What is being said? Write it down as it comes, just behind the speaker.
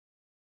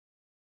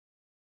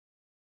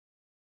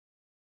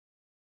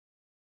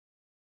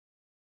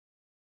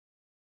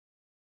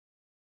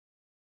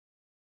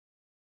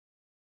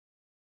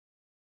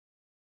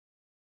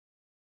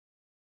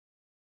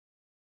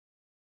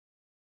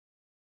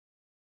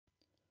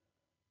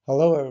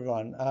Hello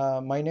everyone,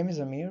 my name is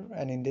Amir,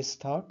 and in this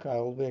talk I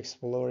will be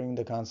exploring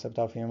the concept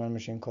of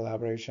human-machine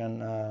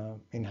collaboration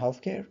in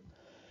healthcare,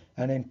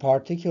 and in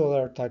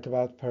particular talk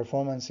about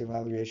performance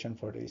evaluation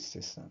for these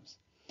systems.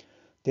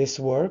 This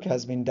work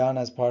has been done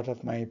as part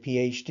of my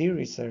PhD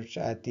research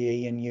at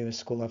the ANU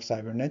School of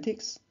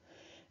Cybernetics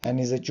and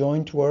is a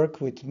joint work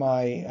with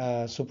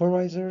my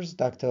supervisors,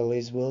 Dr.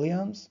 Liz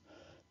Williams,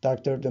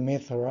 Dr.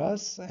 Damith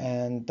Herath,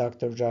 and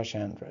Dr. Josh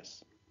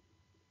Andres.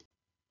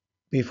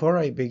 Before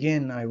I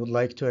begin, I would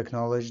like to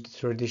acknowledge the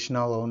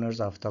traditional owners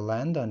of the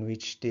land on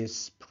which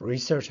this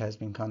research has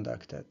been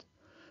conducted,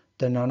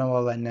 the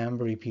Ngunnawal and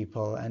Ngambri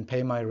people, and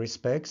pay my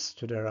respects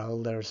to their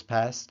elders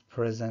past,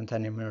 present,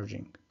 and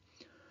emerging.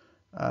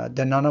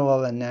 The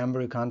Ngunnawal and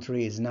Ngambri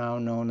country is now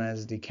known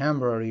as the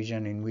Canberra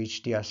region, in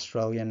which the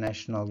Australian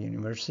National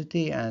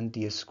University and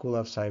the School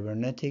of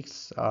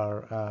Cybernetics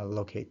are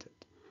located.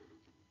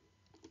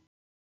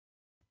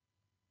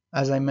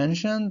 As I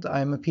mentioned,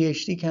 I'm a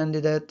PhD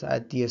candidate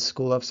at the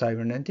School of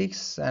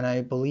Cybernetics, and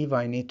I believe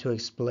I need to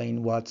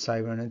explain what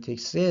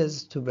cybernetics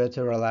is to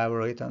better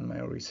elaborate on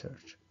my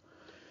research.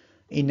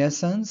 In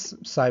essence,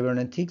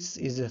 cybernetics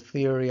is a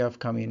theory of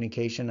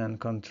communication and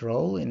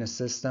control in a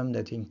system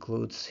that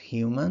includes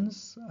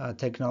humans,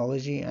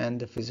 technology, and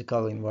the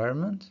physical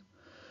environment,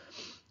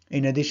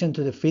 in addition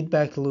to the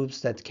feedback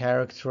loops that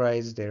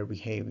characterize their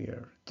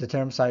behavior. The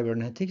term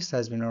cybernetics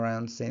has been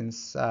around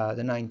since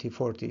the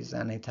 1940s,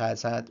 and it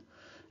has had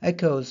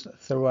echoes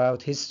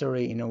throughout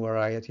history in a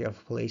variety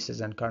of places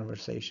and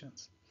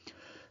conversations.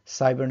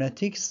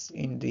 Cybernetics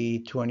in the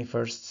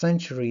 21st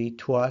century,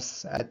 to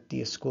us at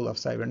the School of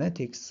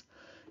Cybernetics,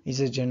 is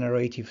a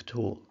generative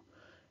tool,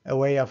 a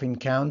way of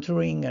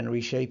encountering and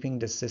reshaping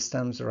the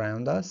systems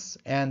around us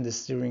and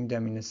steering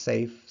them in a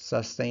safe,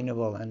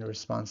 sustainable, and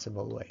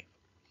responsible way.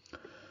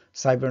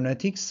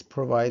 Cybernetics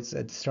provides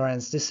a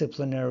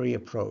transdisciplinary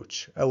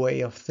approach, a way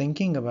of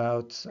thinking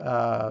about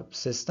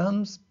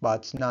systems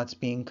but not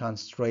being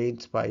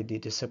constrained by the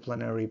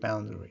disciplinary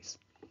boundaries.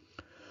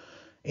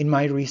 In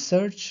my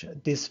research,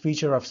 this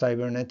feature of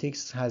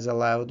cybernetics has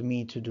allowed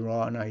me to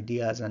draw on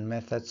ideas and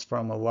methods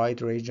from a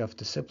wide range of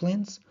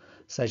disciplines,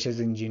 such as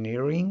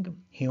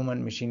engineering,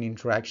 human-machine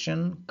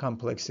interaction,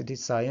 complexity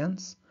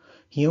science,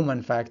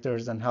 human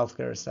factors, and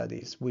healthcare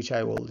studies, which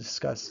I will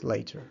discuss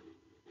later.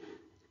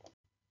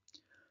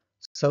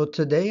 So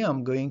today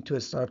I'm going to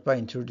start by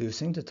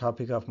introducing the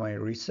topic of my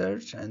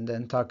research and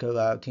then talk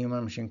about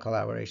human-machine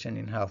collaboration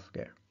in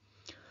healthcare.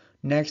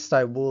 Next,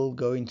 I will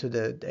go into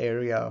the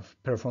area of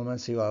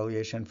performance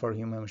evaluation for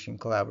human-machine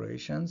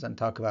collaborations and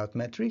talk about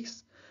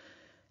metrics.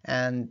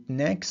 And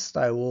next,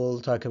 I will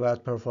talk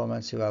about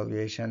performance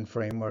evaluation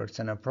frameworks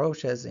and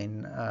approaches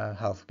in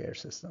healthcare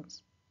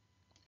systems.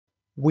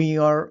 We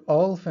are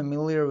all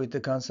familiar with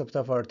the concept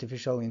of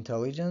artificial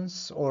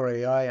intelligence, or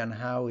AI, and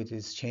how it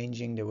is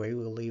changing the way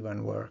we live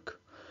and work.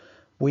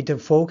 With a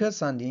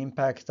focus on the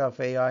impact of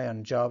AI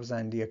on jobs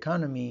and the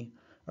economy,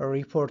 a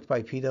report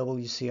by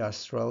PwC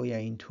Australia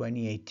in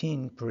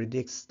 2018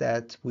 predicts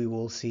that we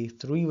will see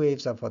 3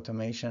 waves of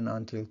automation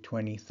until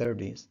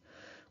 2030s,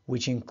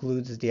 which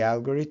includes the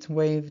algorithm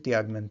wave, the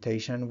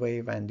augmentation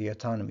wave, and the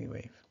autonomy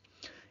wave.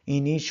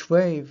 In each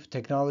wave,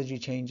 technology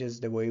changes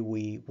the way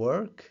we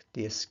work,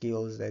 the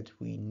skills that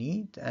we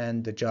need,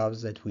 and the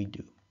jobs that we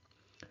do.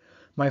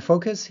 My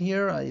focus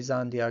here is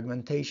on the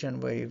augmentation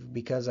wave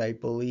because I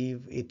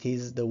believe it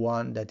is the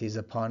one that is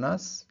upon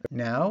us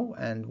now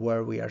and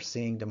where we are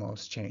seeing the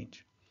most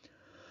change.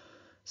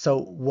 So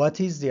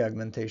what is the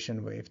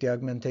augmentation wave? The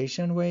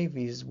augmentation wave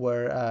is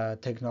where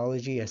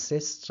technology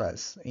assists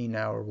us in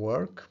our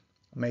work,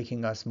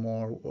 making us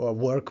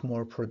work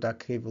more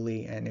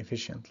productively and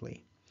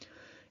efficiently.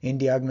 In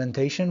the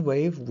augmentation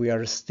wave, we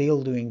are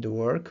still doing the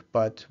work,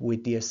 but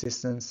with the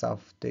assistance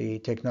of the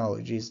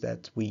technologies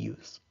that we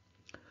use.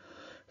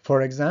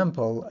 For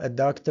example, a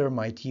doctor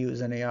might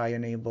use an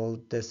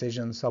AI-enabled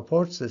decision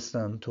support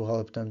system to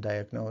help them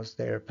diagnose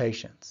their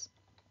patients.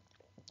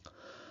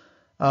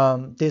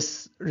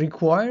 This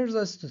requires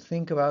us to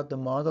think about the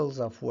models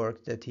of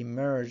work that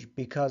emerge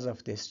because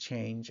of this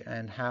change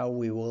and how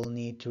we will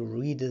need to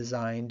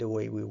redesign the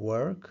way we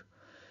work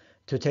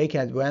to take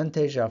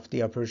advantage of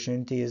the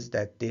opportunities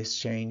that this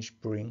change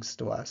brings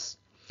to us.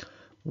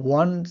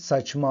 One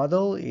such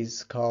model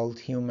is called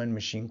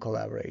human-machine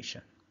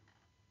collaboration.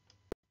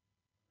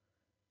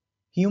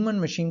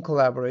 Human-machine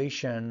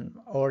collaboration,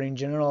 or in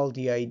general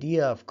the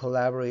idea of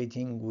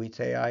collaborating with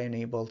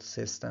AI-enabled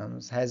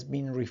systems, has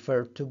been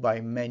referred to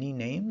by many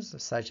names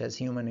such as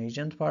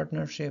human-agent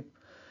partnership,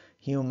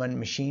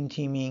 human-machine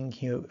teaming,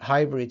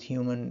 hybrid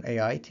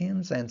human-AI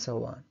teams, and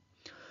so on.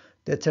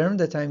 The term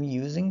that I'm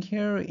using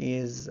here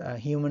is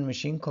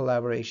human-machine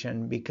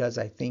collaboration because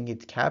I think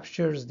it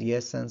captures the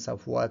essence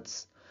of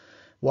what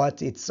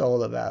it's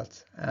all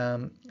about.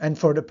 And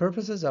for the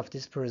purposes of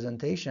this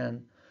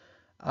presentation,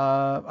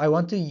 I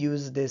want to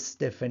use this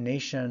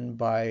definition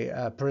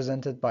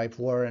presented by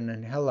Warren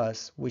and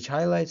Herath, which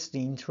highlights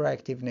the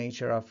interactive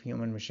nature of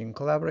human-machine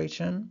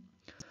collaboration,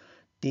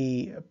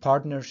 the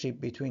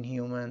partnership between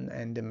human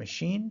and the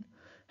machine,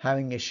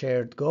 having a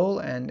shared goal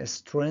and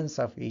strengths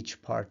of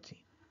each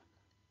party.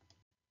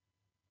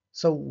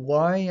 So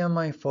why am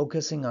I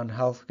focusing on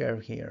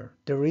healthcare here?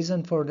 The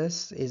reason for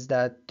this is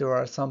that there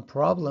are some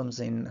problems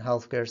in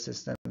healthcare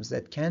systems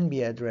that can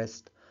be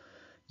addressed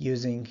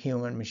using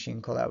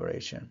human-machine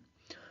collaboration.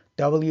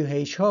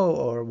 WHO,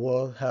 or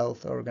World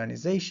Health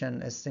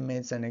Organization,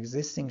 estimates an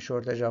existing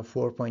shortage of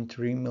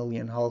 4.3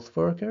 million health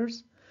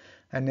workers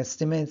and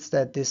estimates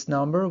that this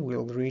number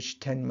will reach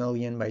 10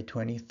 million by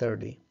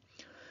 2030.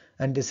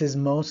 And this is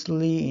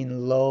mostly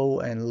in low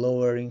and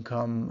lower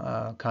income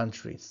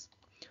countries.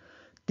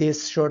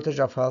 This shortage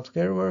of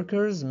healthcare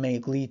workers may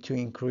lead to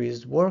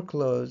increased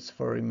workloads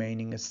for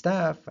remaining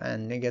staff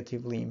and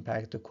negatively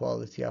impact the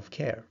quality of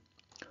care.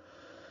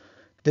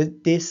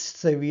 This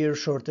severe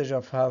shortage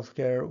of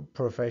healthcare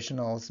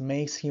professionals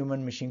makes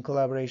human-machine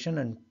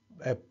collaboration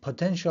a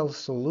potential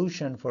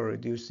solution for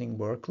reducing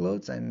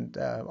workloads and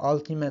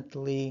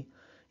ultimately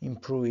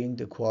improving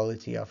the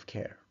quality of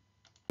care.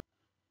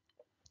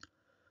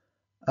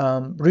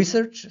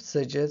 Research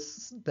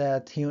suggests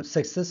that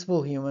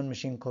successful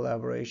human-machine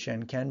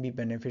collaboration can be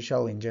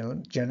beneficial in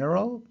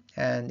general,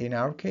 and in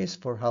our case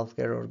for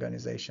healthcare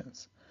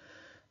organizations.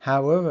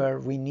 However,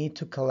 we need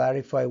to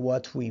clarify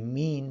what we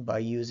mean by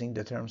using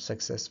the term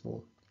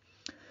successful.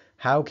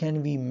 How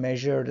can we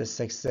measure the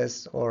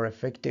success or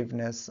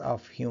effectiveness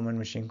of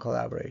human-machine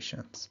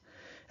collaborations?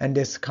 And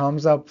this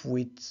comes up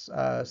with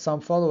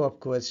some follow-up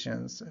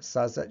questions,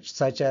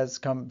 such as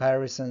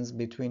comparisons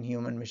between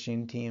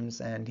human-machine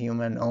teams and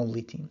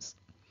human-only teams.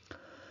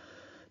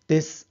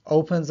 This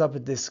opens up a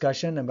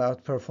discussion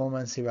about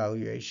performance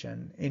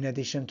evaluation. In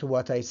addition to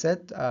what I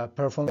said,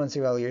 performance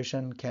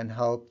evaluation can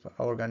help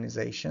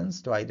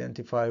organizations to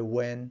identify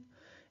when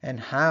and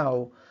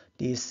how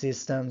these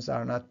systems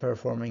are not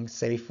performing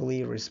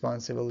safely,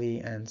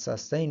 responsibly, and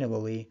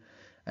sustainably,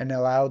 and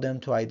allow them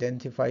to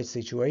identify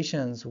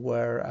situations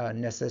where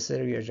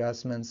necessary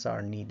adjustments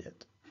are needed.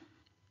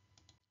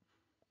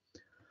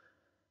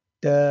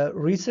 The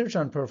research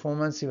on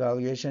performance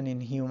evaluation in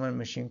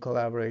human-machine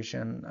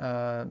collaboration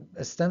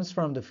stems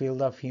from the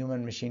field of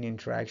human-machine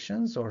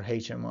interactions, or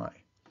HMI.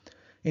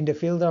 In the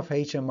field of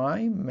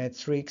HMI,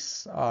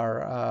 metrics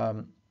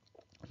are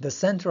the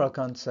central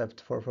concept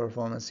for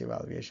performance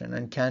evaluation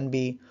and can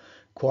be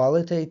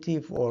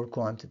qualitative or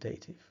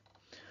quantitative.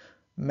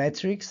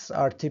 Metrics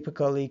are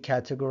typically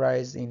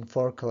categorized in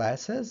 4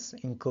 classes,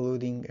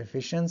 including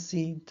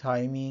efficiency,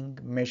 timing,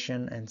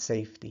 mission, and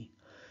safety.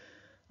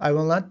 I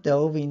will not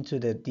delve into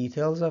the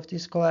details of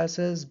these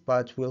classes,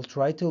 but we'll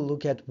try to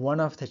look at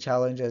one of the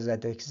challenges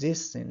that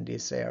exists in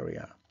this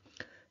area.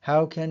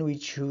 How can we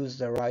choose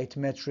the right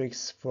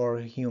metrics for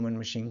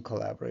human-machine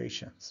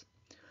collaborations?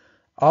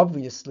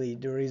 Obviously,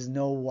 there is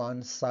no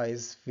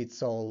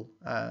one-size-fits-all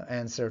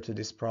answer to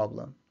this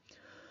problem,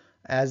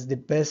 as the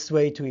best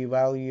way to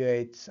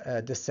evaluate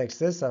the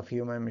success of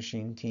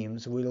human-machine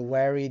teams will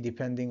vary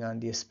depending on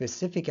the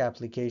specific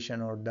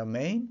application or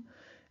domain,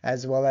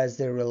 as well as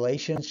their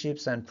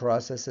relationships and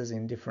processes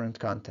in different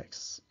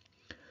contexts.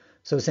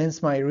 So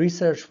since my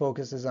research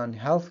focuses on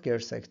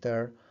healthcare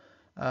sector,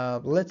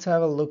 let's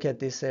have a look at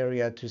this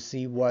area to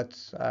see what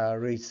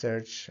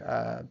research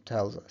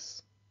tells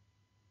us.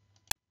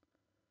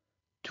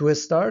 To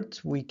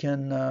start, we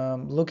can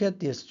look at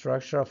the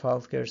structure of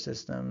healthcare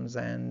systems,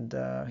 and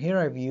here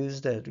I've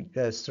used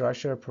a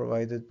structure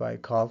provided by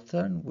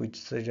Carlton,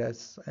 which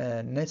suggests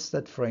a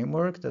nested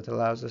framework that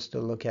allows us to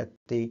look at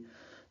the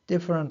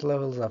different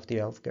levels of the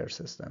healthcare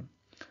system.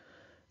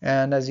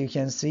 And as you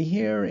can see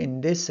here in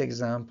this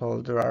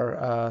example, there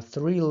are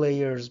 3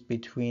 layers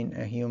between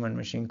a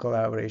human-machine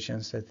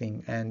collaboration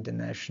setting and the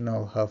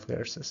national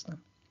healthcare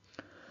system.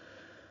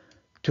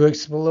 To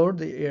explore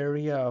the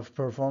area of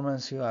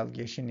performance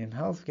evaluation in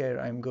healthcare,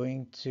 I'm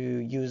going to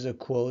use a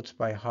quote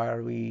by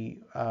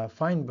Harvey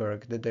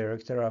Feinberg, the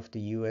director of the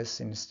U.S.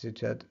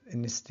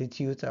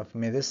 Institute of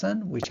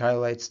Medicine, which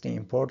highlights the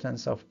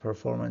importance of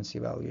performance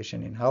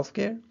evaluation in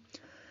healthcare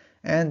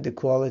and the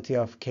quality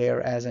of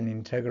care as an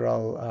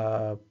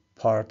integral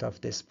part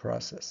of this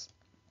process.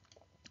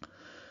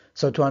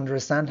 So to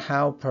understand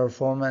how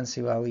performance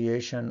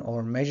evaluation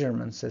or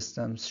measurement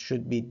systems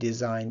should be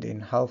designed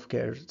in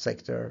healthcare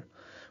sector,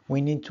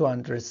 we need to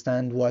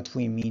understand what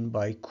we mean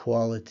by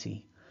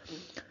quality.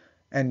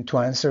 And to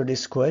answer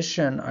this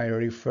question, I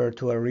refer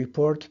to a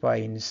report by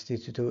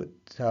Institute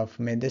of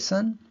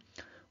Medicine,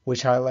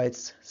 which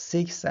highlights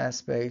 6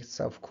 aspects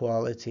of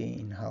quality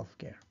in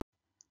healthcare.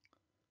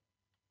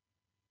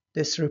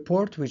 This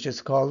report, which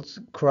is called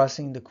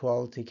Crossing the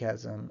Quality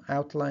Chasm,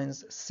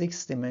 outlines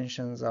 6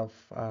 dimensions of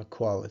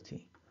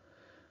quality: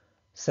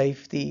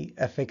 safety,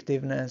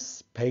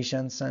 effectiveness,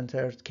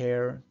 patient-centered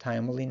care,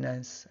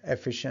 timeliness,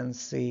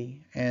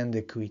 efficiency, and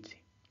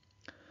equity.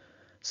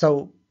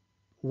 So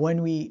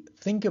when we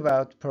think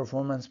about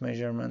performance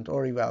measurement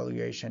or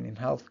evaluation in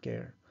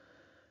healthcare,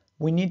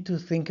 we need to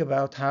think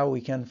about how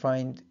we can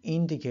find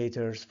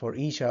indicators for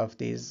each of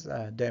these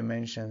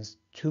dimensions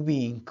to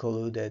be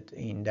included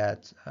in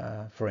that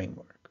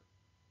framework.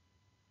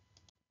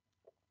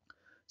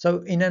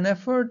 So in an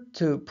effort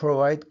to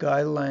provide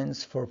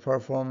guidelines for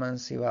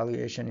performance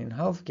evaluation in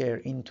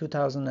healthcare, in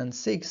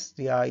 2006,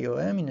 the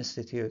IOM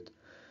Institute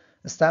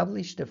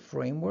established a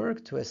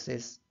framework to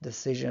assist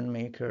decision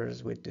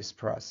makers with this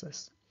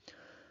process.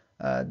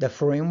 The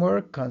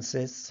framework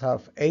consists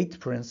of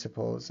 8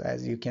 principles,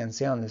 as you can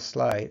see on the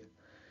slide,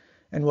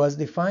 and was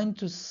defined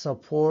to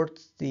support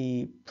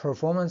the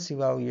performance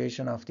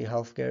evaluation of the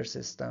healthcare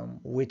system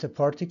with a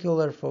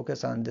particular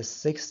focus on the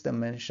 6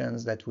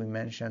 dimensions that we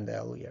mentioned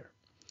earlier.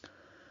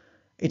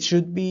 It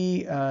should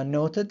be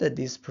noted that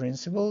these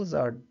principles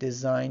are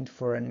designed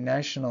for a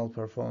national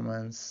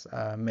performance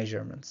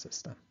measurement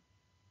system.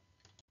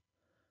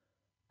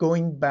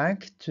 Going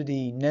back to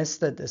the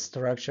nested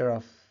structure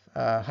of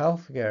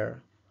healthcare,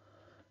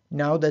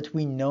 now that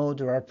we know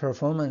there are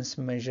performance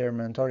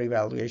measurement or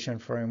evaluation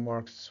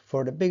frameworks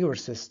for the bigger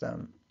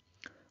system,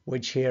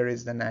 which here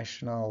is the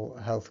national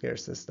healthcare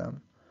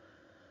system,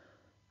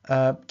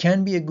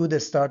 can be a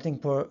good starting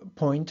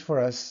point for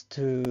us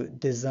to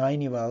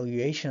design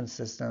evaluation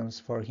systems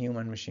for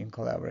human-machine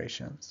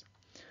collaborations.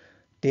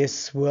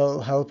 This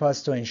will help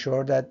us to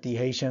ensure that the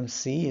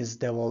HMC is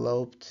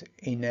developed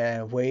in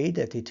a way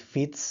that it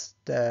fits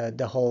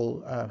the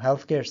whole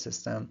healthcare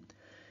system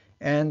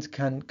and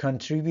can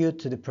contribute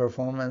to the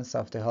performance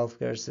of the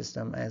healthcare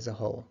system as a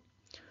whole.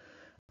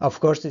 Of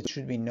course, it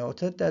should be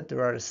noted that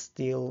there are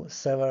still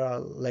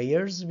several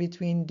layers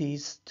between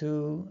these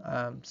two,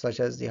 such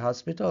as the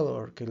hospital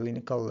or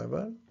clinical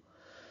level.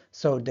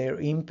 So their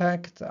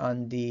impact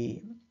on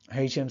the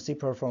HMC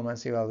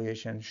performance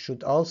evaluation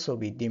should also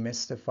be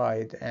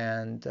demystified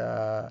and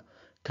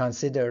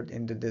considered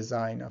in the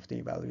design of the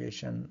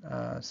evaluation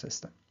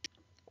system.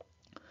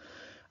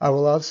 I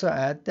will also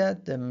add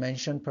that the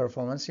mentioned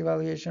performance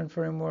evaluation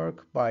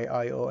framework by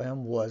IOM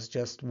was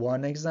just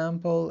one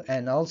example,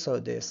 and also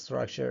the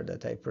structure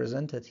that I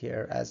presented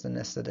here as the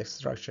nested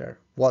structure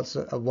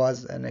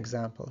was an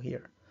example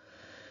here.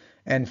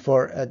 And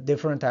for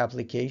different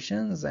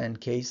applications and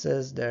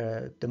cases,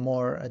 the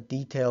more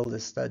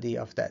detailed study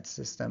of that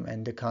system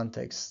and the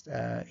context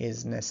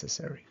is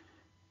necessary.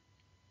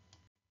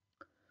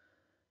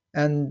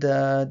 And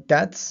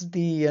that's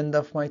the end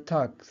of my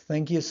talk.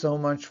 Thank you so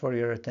much for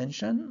your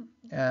attention,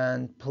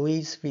 and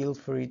please feel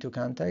free to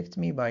contact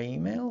me by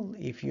email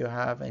if you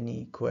have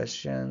any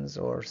questions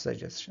or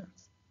suggestions.